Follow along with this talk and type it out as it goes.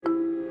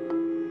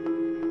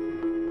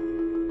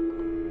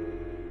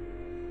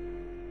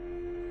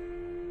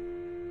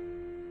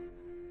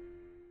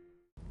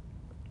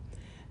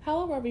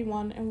Hello,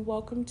 everyone, and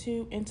welcome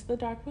to Into the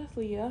Dark with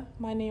Leah.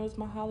 My name is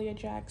Mahalia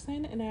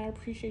Jackson, and I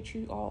appreciate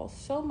you all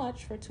so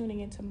much for tuning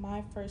into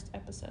my first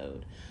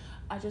episode.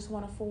 I just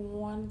want to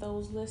forewarn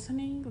those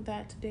listening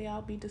that today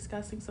I'll be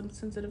discussing some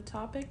sensitive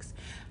topics,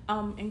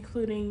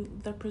 including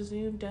the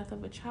presumed death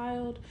of a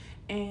child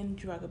and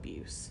drug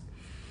abuse.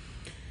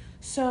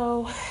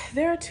 So,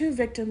 there are two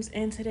victims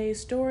in today's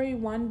story,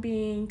 one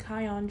being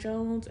Kyon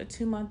Jones, a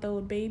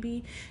 2-month-old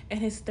baby, and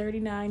his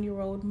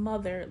 39-year-old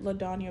mother,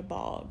 LaDonia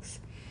Boggs.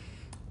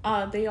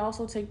 They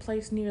also take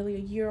place nearly a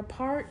year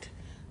apart.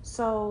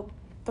 So,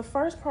 the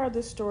first part of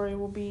this story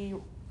will be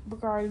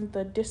regarding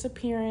the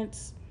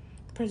disappearance,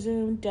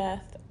 presumed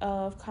death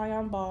of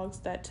Kyon Boggs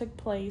that took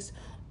place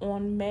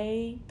on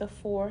May the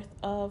 4th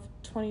of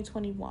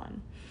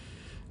 2021.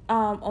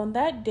 On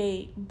that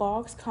date,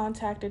 Boggs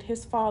contacted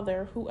his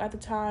father, who at the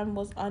time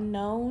was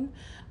unknown,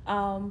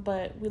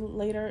 but we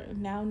later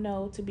now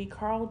know to be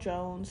Carl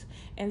Jones,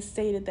 and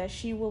stated that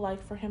she would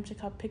like for him to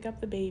come pick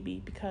up the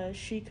baby because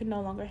she could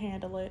no longer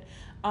handle it.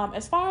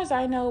 As far as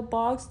I know,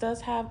 Boggs does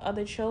have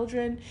other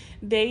children.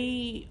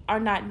 They are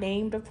not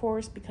named, of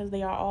course, because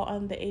they are all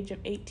under the age of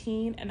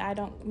 18, and I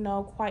don't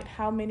know quite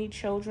how many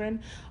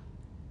children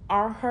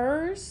are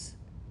hers,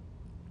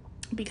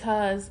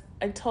 because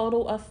a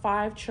total of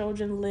 5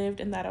 children lived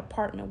in that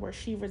apartment where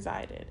she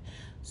resided.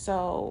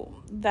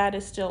 So that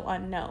is still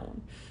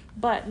unknown.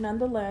 But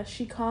nonetheless,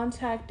 she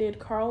contacted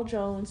Carl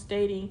Jones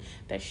stating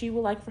that she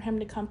would like for him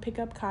to come pick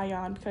up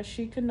Kyon because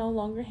she could no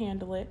longer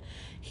handle it.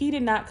 He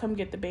did not come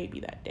get the baby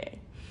that day.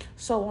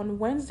 So on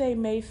Wednesday,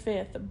 May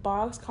 5th,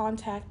 Boggs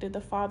contacted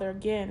the father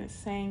again,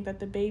 saying that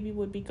the baby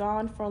would be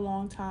gone for a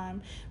long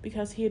time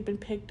because he had been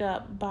picked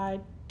up by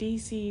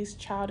DC's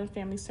Child and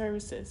Family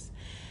Services.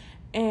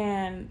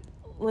 And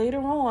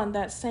later on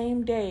that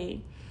same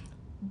day,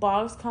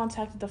 Boggs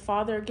contacted the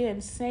father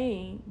again,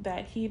 saying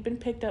that he'd been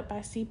picked up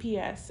by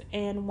CPS,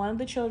 and one of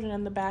the children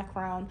in the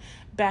background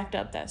backed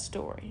up that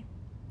story.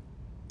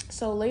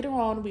 So later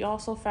on, we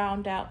also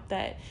found out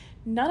that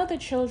none of the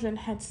children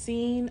had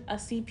seen a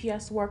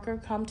CPS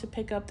worker come to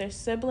pick up their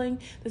sibling.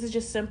 This is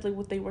just simply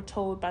what they were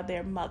told by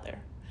their mother.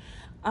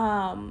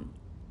 On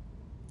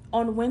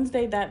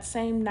Wednesday that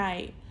same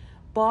night,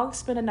 Boggs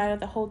spent a night at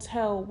the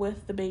hotel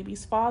with the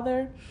baby's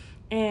father,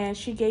 and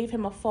she gave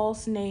him a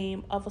false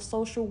name of a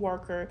social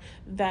worker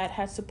that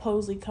had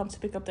supposedly come to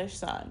pick up their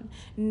son,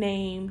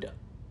 named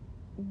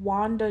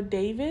Wanda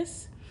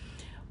Davis.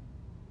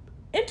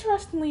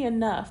 Interestingly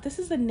enough, this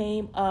is the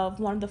name of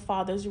one of the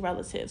father's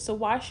relatives. So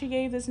why she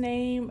gave this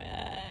name,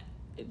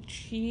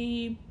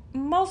 she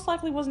most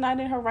likely was not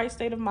in her right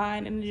state of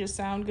mind, and it just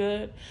sounded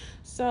good.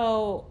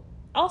 So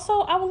also,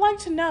 I would like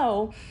to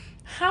know,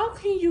 how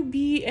can you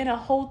be in a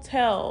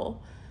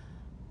hotel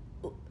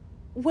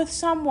with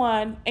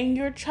someone and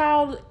your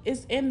child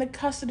is in the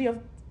custody of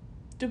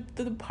the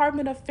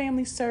Department of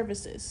Family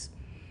Services?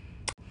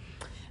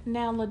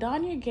 Now,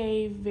 LaDonia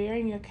gave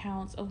varying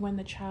accounts of when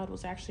the child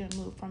was actually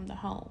removed from the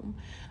home.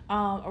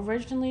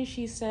 Originally,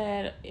 she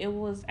said it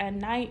was at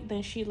night.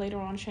 Then she later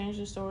on changed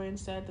the story and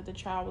said that the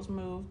child was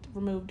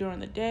removed during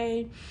the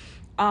day,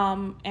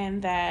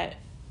 and that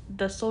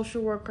the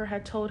social worker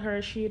had told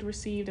her she had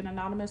received an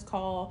anonymous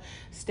call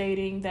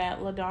stating that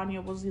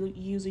LaDonia was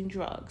using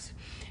drugs.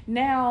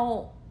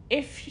 Now,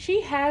 if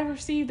she had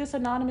received this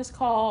anonymous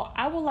call,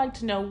 I would like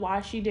to know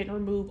why she didn't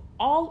remove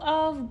all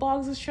of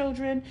Boggs'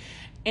 children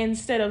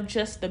instead of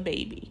just the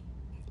baby,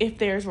 if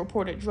there's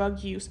reported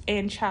drug use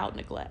and child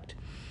neglect.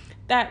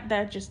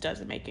 That just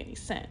doesn't make any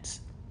sense.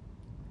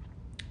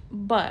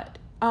 But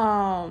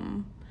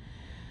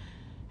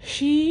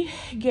she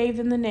gave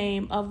them the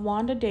name of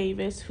Wanda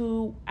Davis,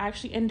 who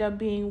actually ended up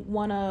being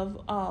one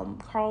of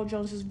Carl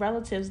Jones's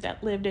relatives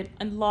that lived in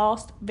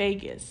Las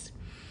Vegas.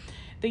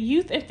 The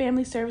Youth and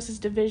Family Services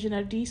Division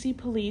of DC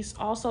Police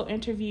also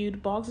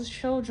interviewed Boggs'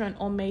 children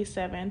on May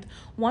 7th.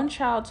 One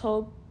child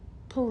told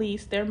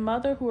police their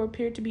mother, who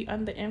appeared to be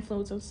under the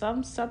influence of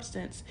some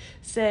substance,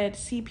 said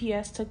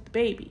CPS took the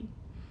baby.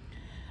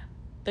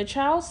 The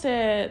child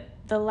said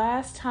the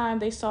last time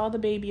they saw the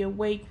baby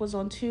awake was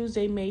on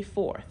Tuesday, May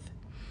 4th.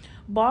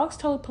 Boggs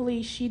told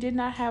police she did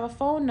not have a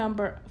phone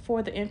number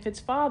for the infant's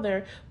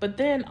father, but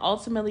then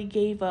ultimately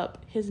gave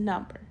up his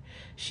number.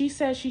 She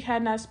said she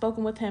had not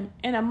spoken with him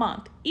in a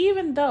month,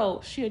 even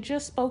though she had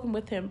just spoken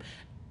with him,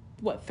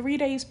 3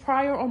 days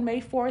prior on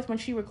May 4th when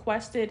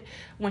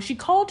she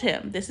called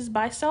him. This is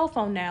by cell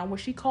phone now, where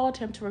she called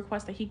him to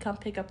request that he come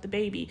pick up the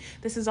baby.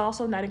 This is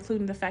also not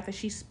including the fact that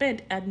she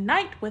spent a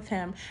night with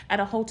him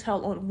at a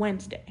hotel on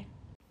Wednesday.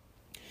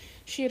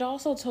 She had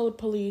also told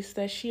police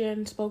that she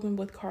hadn't spoken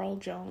with Carl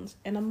Jones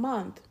in a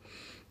month,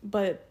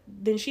 but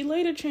then she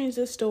later changed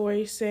the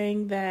story,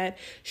 saying that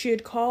she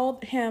had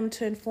called him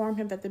to inform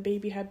him that the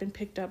baby had been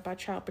picked up by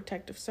Child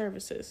Protective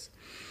Services.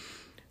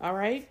 All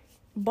right.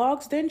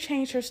 Boggs then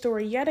changed her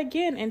story yet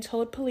again and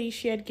told police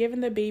she had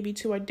given the baby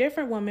to a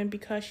different woman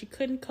because she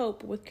couldn't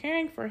cope with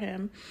caring for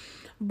him.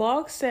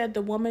 Boggs said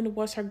the woman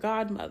was her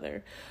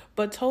godmother,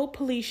 but told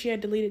police she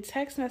had deleted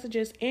text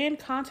messages and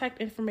contact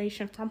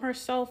information from her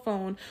cell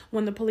phone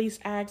when the police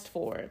asked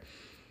for it.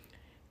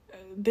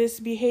 this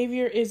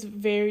behavior is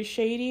very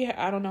shady.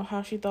 I don't know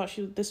how she thought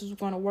this was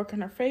going to work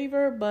in her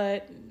favor,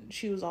 but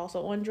she was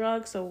also on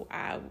drugs, so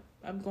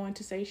I'm going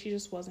to say she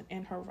just wasn't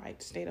in her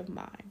right state of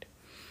mind.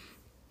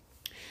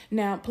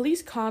 Now,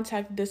 police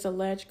contacted this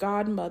alleged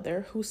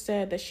godmother who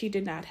said that she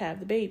did not have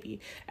the baby.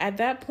 At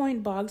that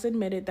point, Boggs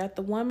admitted that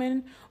the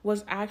woman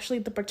was actually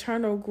the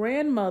paternal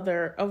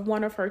grandmother of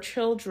one of her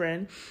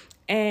children,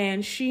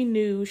 and she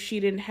knew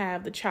she didn't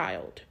have the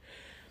child.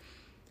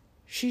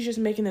 She's just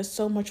making this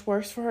so much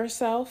worse for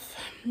herself.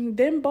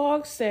 Then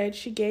Boggs said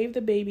she gave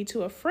the baby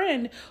to a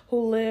friend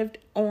who lived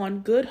on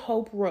Good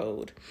Hope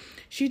Road.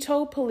 She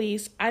told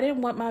police, "I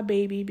didn't want my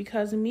baby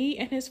because me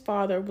and his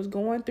father was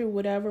going through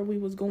whatever we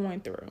was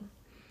going through."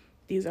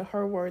 These are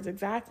her words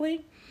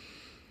exactly.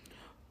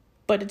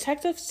 But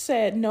detectives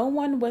said no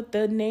one with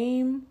the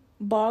name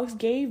Boggs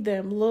gave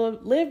them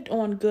lived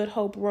on Good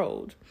Hope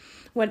Road.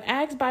 When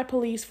asked by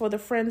police for the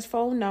friend's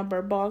phone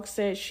number, Boggs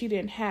said she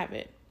didn't have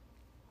it.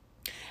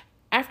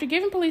 After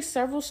giving police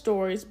several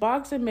stories,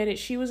 Boggs admitted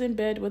she was in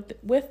bed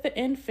with the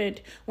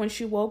infant when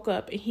she woke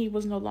up and he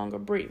was no longer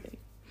breathing.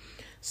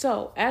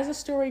 So, as the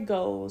story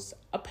goes,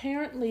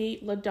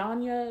 apparently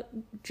LaDonia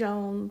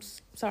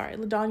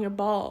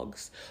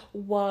Boggs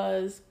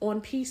was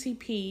on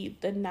PCP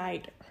the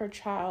night her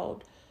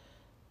child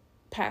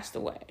passed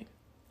away.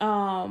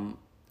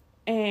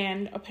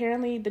 And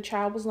apparently the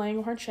child was laying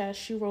on her chest.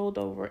 She rolled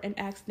over and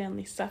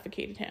accidentally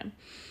suffocated him.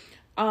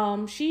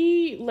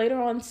 She later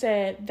on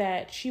said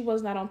that she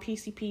was not on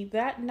PCP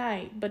that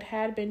night, but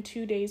had been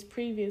 2 days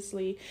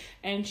previously,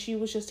 and she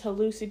was just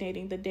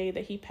hallucinating the day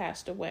that he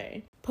passed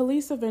away.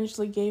 Police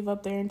eventually gave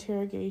up their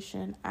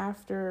interrogation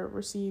after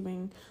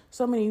receiving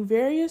so many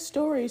various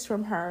stories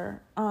from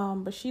her,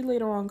 but she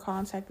later on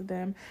contacted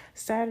them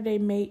Saturday,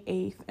 May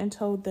 8th, and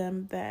told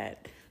them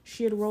that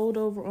she had rolled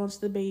over onto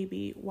the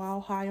baby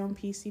while high on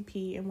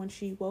PCP, and when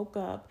she woke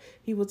up,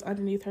 he was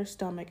underneath her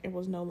stomach and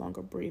was no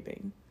longer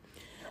breathing.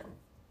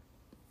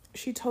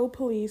 She told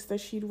police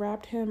that she'd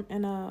wrapped him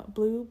in a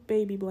blue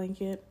baby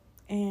blanket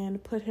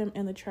and put him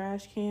in the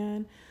trash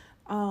can.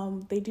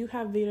 They do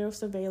have video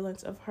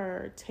surveillance of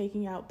her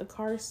taking out the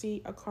car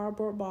seat, a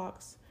cardboard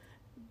box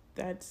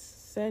that's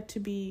said to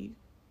be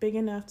big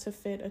enough to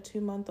fit a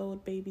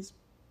 2-month-old baby's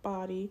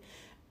body,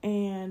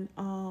 and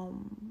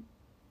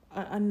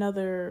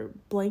another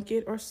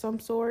blanket or some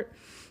sort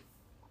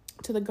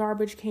to the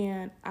garbage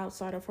can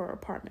outside of her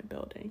apartment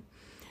building.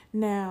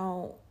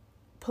 Now,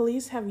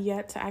 police have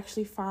yet to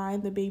actually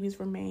find the baby's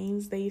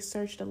remains. They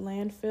searched a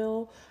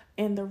landfill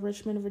in the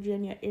Richmond,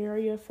 Virginia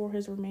area for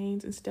his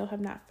remains and still have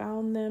not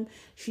found them.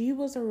 She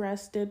was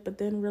arrested but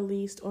then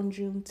released on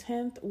June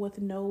 10th with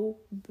no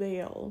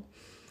bail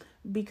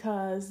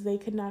because they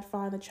could not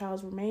find the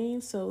child's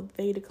remains, so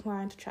they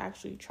declined to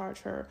actually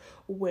charge her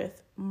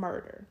with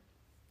murder.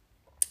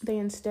 They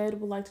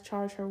instead would like to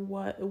charge her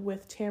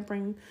with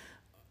tampering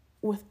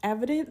with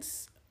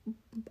evidence.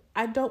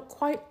 I don't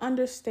quite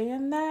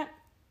understand that.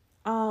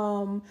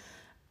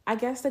 I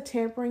guess the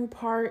tampering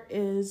part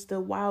is the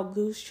wild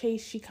goose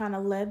chase she kind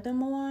of led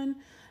them on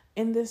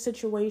in this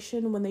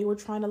situation when they were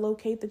trying to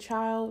locate the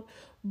child.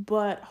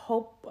 But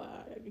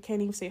I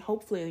can't even say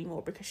hopefully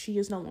anymore because she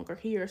is no longer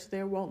here, so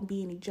there won't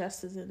be any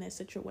justice in this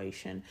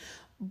situation.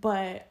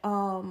 But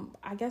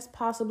I guess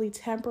possibly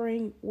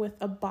tampering with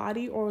a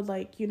body or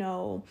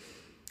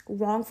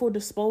wrongful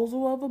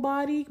disposal of a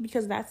body,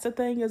 because that's the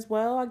thing as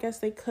well. I guess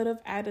they could have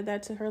added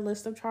that to her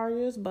list of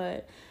charges,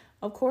 but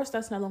of course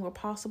that's no longer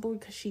possible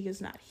because she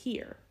is not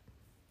here.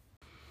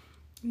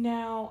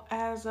 Now,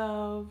 as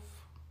of,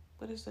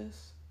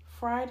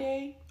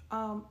 Friday,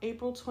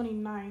 April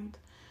 29th,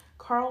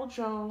 Carl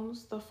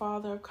Jones, the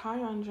father of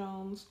Kyon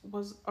Jones,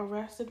 was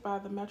arrested by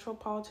the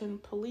Metropolitan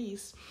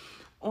Police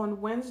on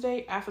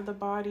Wednesday after the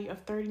body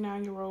of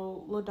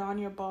 39-year-old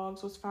LaDonia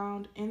Boggs was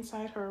found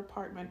inside her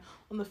apartment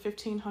on the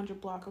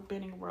 1500 block of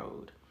Benning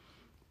Road.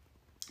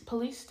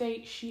 Police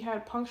state she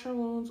had puncture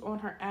wounds on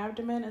her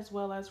abdomen as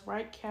well as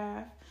right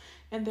calf,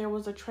 and there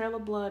was a trail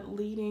of blood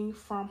leading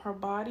from her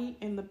body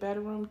in the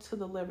bedroom to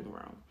the living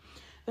room.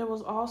 There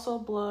was also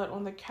blood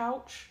on the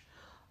couch.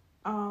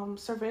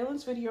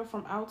 Surveillance video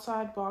from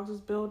outside Boggs'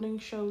 building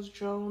shows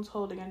Jones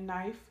holding a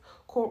knife.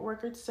 Court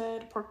records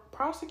said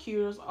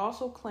prosecutors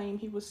also claim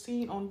he was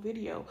seen on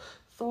video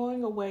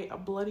throwing away a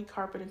bloody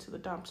carpet into the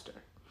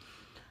dumpster.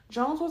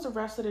 Jones was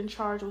arrested and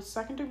charged with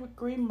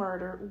second-degree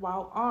murder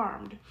while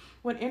armed.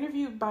 When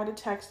interviewed by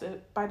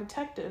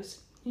detectives,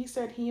 he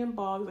said he and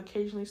Boggs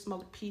occasionally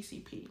smoked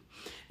PCP.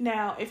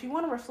 Now, if you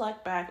want to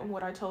reflect back on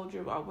what I told you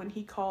about when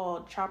he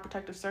called Child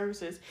Protective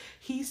Services,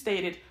 he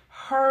stated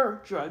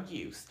her drug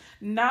use,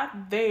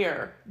 not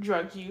their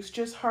drug use,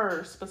 just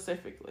her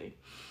specifically.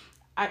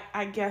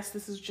 I guess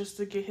this is just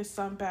to get his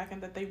son back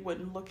and that they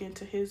wouldn't look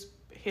into his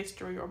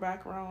history or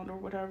background or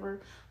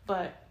whatever.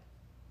 But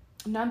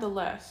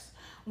nonetheless,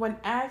 when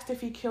asked if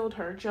he killed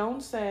her,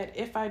 Jones said,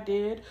 "If I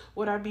did,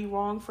 would I be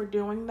wrong for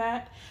doing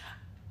that?"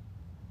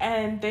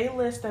 And they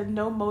list that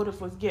no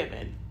motive was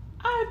given.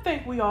 I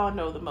think we all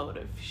know the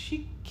motive.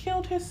 She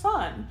killed his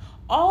son.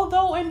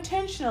 Although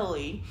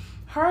intentionally,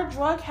 Her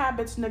drug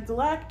habits,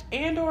 neglect,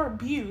 and or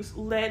abuse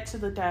led to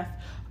the death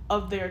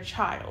of their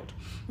child.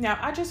 Now,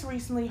 I just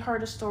recently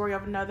heard a story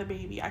of another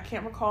baby. I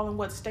can't recall in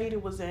what state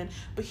it was in,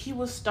 but he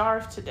was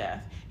starved to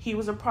death. He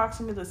was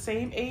approximately the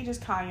same age as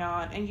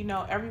Kyon, and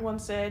everyone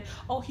said,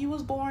 oh, he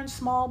was born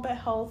small but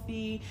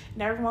healthy,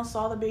 and everyone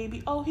saw the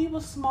baby, oh, he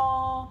was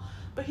small,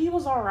 but he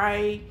was all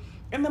right.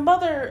 And the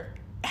mother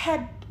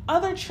had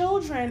other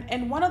children,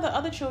 and one of the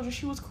other children,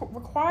 she was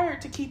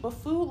required to keep a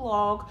food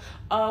log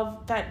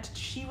of that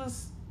she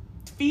was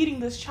feeding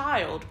this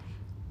child.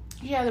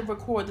 He had to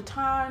record the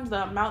times,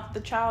 the amount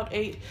the child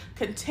ate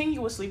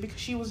continuously, because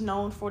she was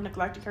known for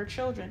neglecting her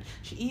children.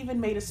 She even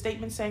made a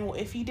statement saying, well,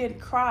 if he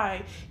didn't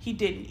cry, he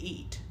didn't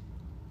eat.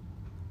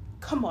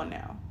 Come on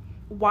now.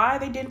 Why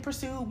they didn't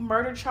pursue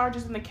murder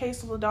charges in the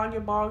case of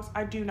LaDonia Boggs,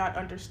 I do not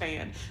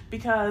understand,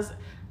 because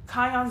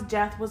Kyon's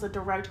death was a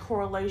direct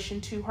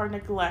correlation to her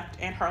neglect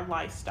and her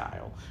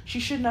lifestyle. She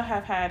should not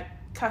have had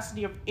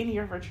custody of any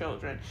of her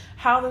children.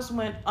 How this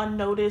went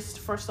unnoticed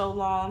for so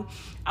long,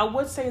 I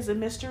would say is a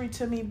mystery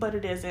to me, but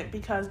it isn't,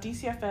 because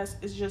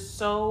DCFS is just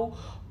so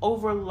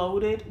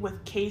overloaded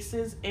with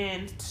cases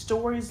and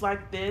stories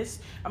like this.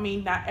 I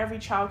mean, not every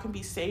child can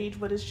be saved,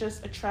 but it's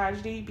just a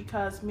tragedy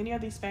because many of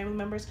these family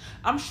members,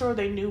 I'm sure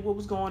they knew what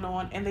was going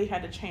on and they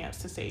had a chance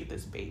to save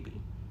this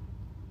baby.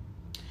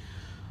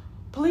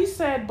 Police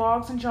said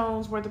Boggs and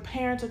Jones were the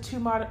parents of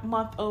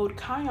 2-month-old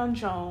Kyon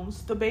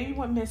Jones. The baby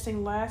went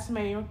missing last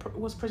May and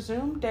was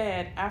presumed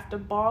dead after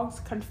Boggs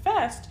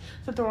confessed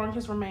to throwing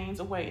his remains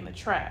away in the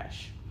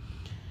trash.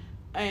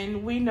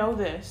 And we know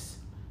this.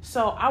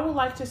 So I would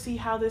like to see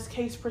how this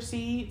case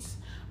proceeds,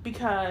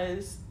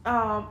 because,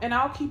 and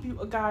I'll keep you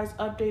guys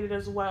updated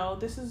as well.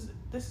 This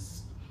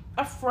is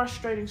a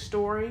frustrating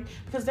story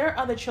because there are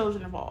other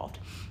children involved.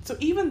 So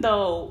even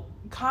though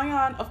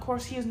Kyon, of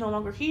course, he is no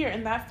longer here,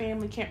 and that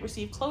family can't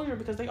receive closure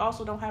because they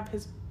also don't have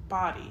his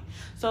body.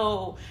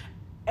 So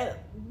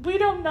we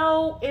don't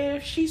know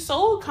if she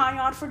sold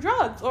Kyon for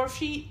drugs or if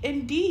she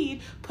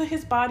indeed put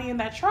his body in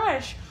that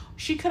trash.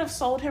 She could have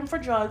sold him for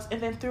drugs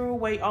and then threw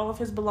away all of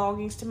his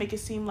belongings to make it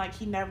seem like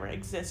he never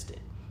existed.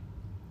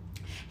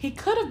 He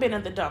could have been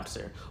in the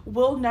dumpster.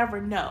 We'll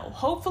never know.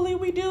 Hopefully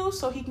we do,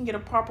 so he can get a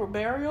proper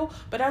burial.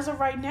 But as of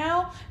right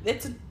now,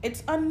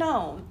 it's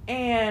unknown.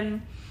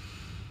 And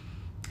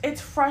it's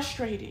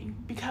frustrating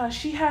because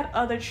she had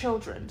other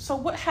children. So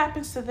what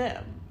happens to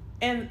them?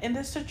 And in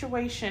this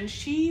situation,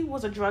 she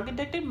was a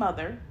drug-addicted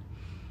mother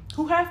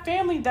who had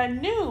family that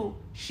knew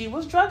she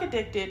was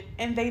drug-addicted,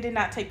 and they did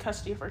not take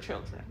custody of her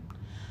children.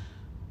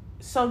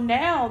 So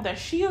now that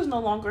she is no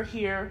longer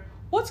here,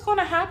 what's going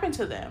to happen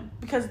to them?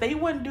 Because they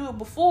wouldn't do it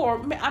before.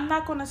 I'm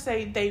not going to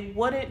say they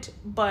wouldn't,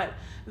 but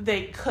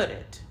they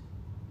couldn't.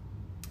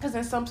 Because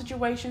in some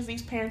situations,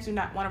 these parents do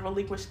not want to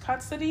relinquish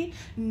custody,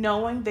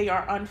 knowing they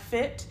are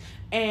unfit,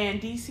 and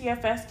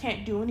DCFS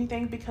can't do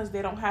anything because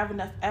they don't have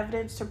enough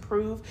evidence to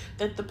prove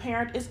that the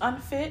parent is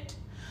unfit.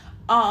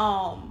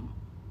 And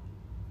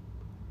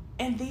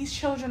these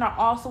children are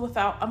also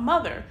without a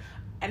mother.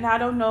 And I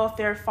don't know if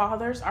their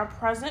fathers are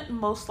present.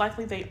 Most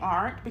likely they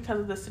aren't because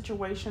of the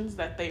situations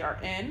that they are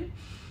in.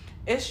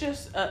 It's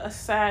just a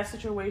sad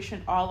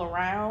situation all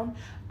around.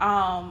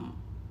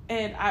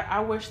 And I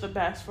wish the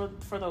best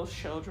for those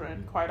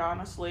children, quite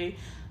honestly.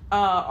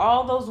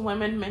 All those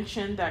women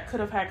mentioned that could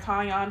have had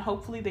Kyon,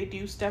 hopefully they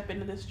do step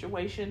into this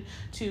situation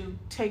to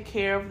take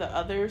care of the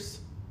others.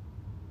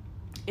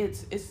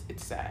 It's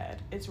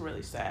sad. It's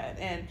really sad.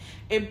 And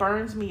it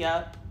burns me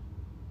up.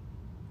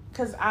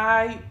 Because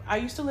I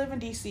used to live in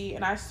DC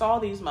and I saw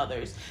these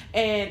mothers,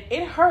 and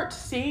it hurts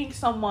seeing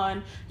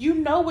someone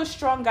is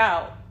strung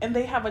out and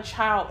they have a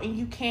child and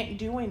you can't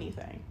do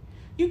anything.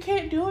 You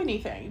can't do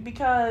anything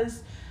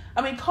because,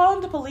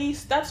 calling the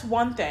police, that's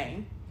one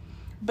thing,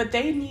 but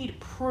they need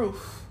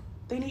proof.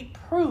 They need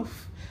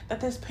proof that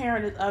this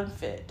parent is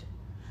unfit.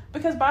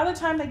 Because by the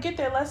time they get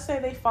there, let's say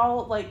they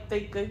follow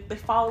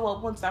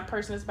up once that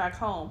person is back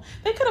home.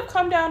 They could have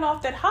come down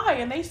off that high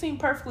and they seem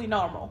perfectly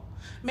normal.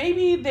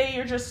 Maybe they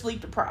are just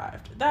sleep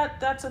deprived.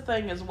 That's a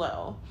thing as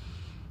well.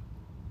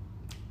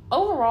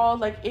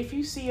 Overall, if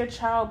you see a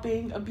child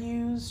being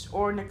abused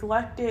or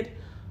neglected,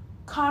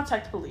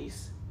 contact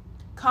police.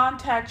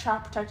 Contact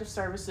Child Protective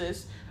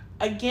Services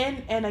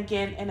again and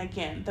again and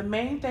again. The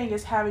main thing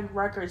is having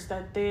records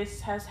that this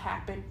has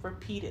happened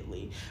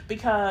repeatedly,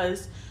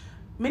 because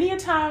many a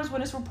times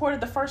when it's reported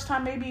the first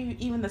time, maybe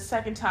even the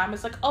second time,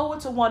 it's like, oh,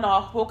 it's a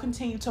one-off. We'll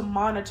continue to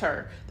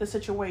monitor the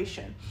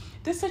situation.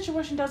 This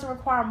situation doesn't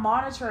require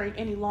monitoring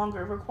any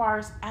longer. It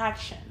requires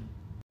action.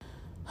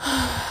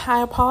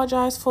 I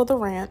apologize for the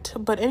rant,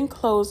 but in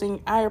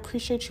closing, I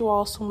appreciate you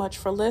all so much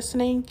for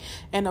listening.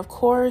 And of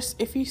course,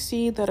 if you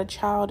see that a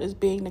child is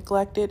being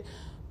neglected,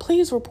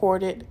 please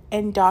report it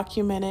and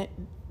document it.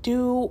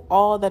 Do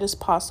all that is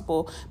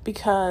possible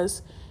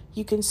because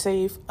you can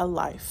save a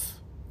life.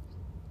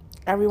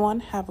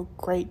 Everyone, have a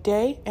great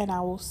day, and I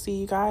will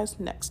see you guys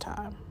next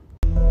time.